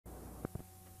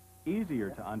Easier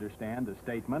to understand the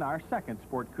statement our second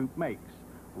sport coupe makes.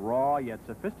 Raw yet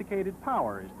sophisticated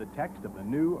power is the text of the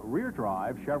new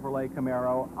rear-drive Chevrolet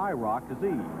Camaro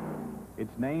IROC-Z.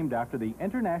 It's named after the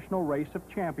International Race of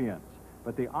Champions,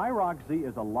 but the IROC-Z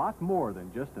is a lot more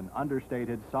than just an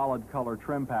understated solid color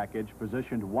trim package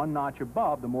positioned one notch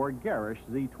above the more garish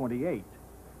Z28.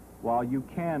 While you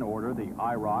can order the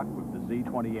IROC with the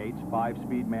Z28's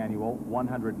 5-speed manual,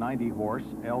 190-horse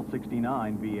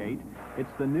L69 V8,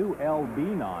 it's the new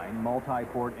LB9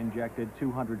 multi-port injected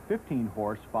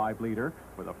 215-horse 5-liter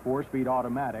with a 4-speed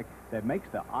automatic that makes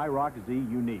the IROC-Z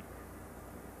unique.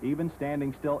 Even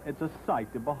standing still, it's a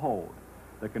sight to behold.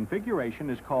 The configuration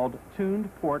is called tuned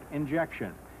port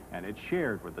injection, and it's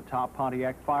shared with the top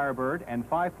Pontiac Firebird and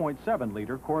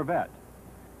 5.7-liter Corvette.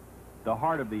 The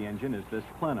heart of the engine is this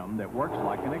plenum that works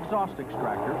like an exhaust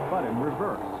extractor, but in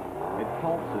reverse. It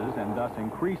pulses and thus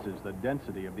increases the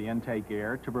density of the intake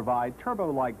air to provide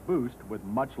turbo-like boost with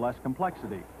much less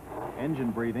complexity.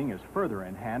 Engine breathing is further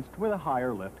enhanced with a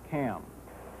higher lift cam.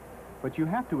 But you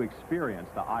have to experience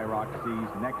the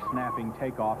IROC-Z's neck-snapping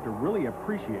takeoff to really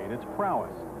appreciate its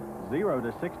prowess. 0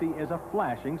 to 60 is a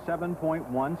flashing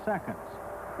 7.1 seconds.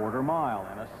 Quarter mile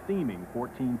in a steaming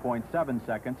 14.7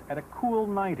 seconds at a cool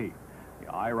 90. The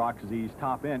IROC-Z's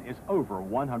top end is over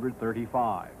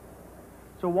 135.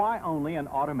 So why only an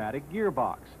automatic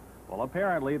gearbox? Well,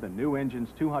 apparently the new engine's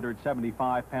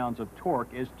 275 pounds of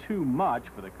torque is too much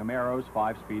for the Camaro's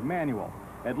 5-speed manual.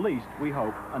 At least, we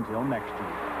hope, until next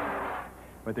year.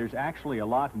 But there's actually a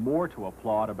lot more to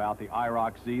applaud about the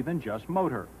IROC-Z than just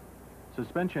motor.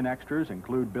 Suspension extras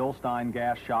include Bilstein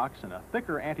gas shocks and a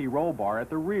thicker anti-roll bar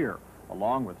at the rear,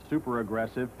 along with super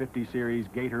aggressive 50 series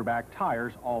Gatorback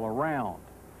tires all around.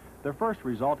 The first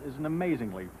result is an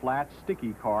amazingly flat,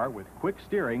 sticky car with quick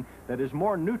steering that is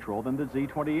more neutral than the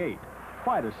Z28.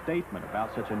 Quite a statement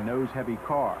about such a nose-heavy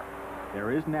car.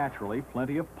 There is naturally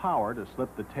plenty of power to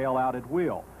slip the tail out at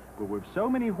wheel, but with so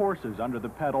many horses under the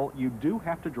pedal, you do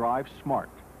have to drive smart.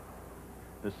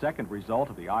 The second result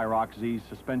of the IROC-Z's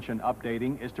suspension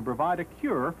updating is to provide a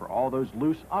cure for all those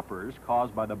loose uppers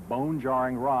caused by the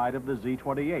bone-jarring ride of the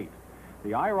Z28. The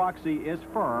IROC-Z is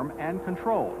firm and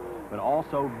controlled, but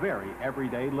also very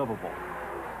everyday livable.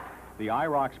 The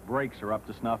IROC's brakes are up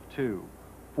to snuff too.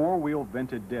 4-wheel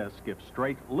vented discs give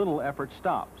straight, little-effort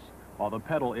stops. While the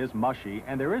pedal is mushy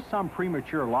and there is some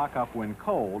premature lockup when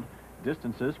cold,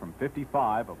 distances from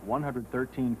 55 of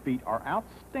 113 feet are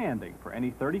outstanding for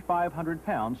any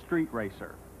 3,500-pound street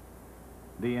racer.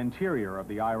 The interior of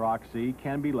the IROC-Z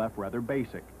can be left rather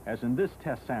basic, as in this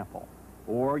test sample,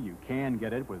 or you can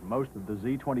get it with most of the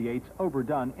Z28's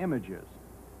overdone images.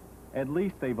 At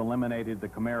least they've eliminated the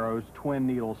Camaro's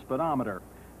twin-needle speedometer.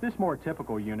 This more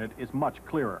typical unit is much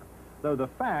clearer, though the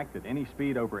fact that any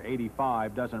speed over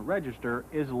 85 doesn't register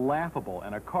is laughable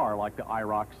in a car like the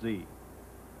IROC-Z.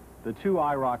 The 2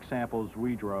 IROC samples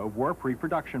we drove were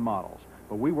pre-production models,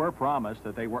 but we were promised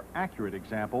that they were accurate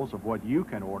examples of what you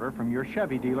can order from your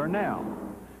Chevy dealer now.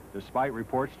 Despite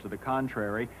reports to the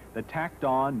contrary, the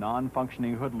tacked-on,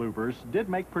 non-functioning hood louvers did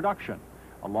make production,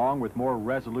 along with more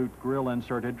resolute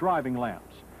grill-inserted driving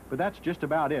lamps. But that's just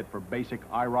about it for basic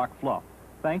IROC fluff.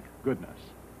 Thank goodness.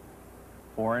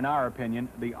 For in our opinion,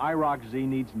 the IROC-Z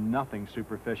needs nothing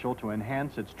superficial to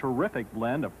enhance its terrific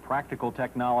blend of practical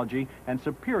technology and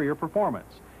superior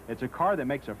performance. It's a car that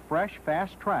makes a fresh,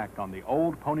 fast track on the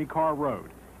old pony car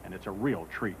road, and it's a real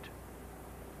treat.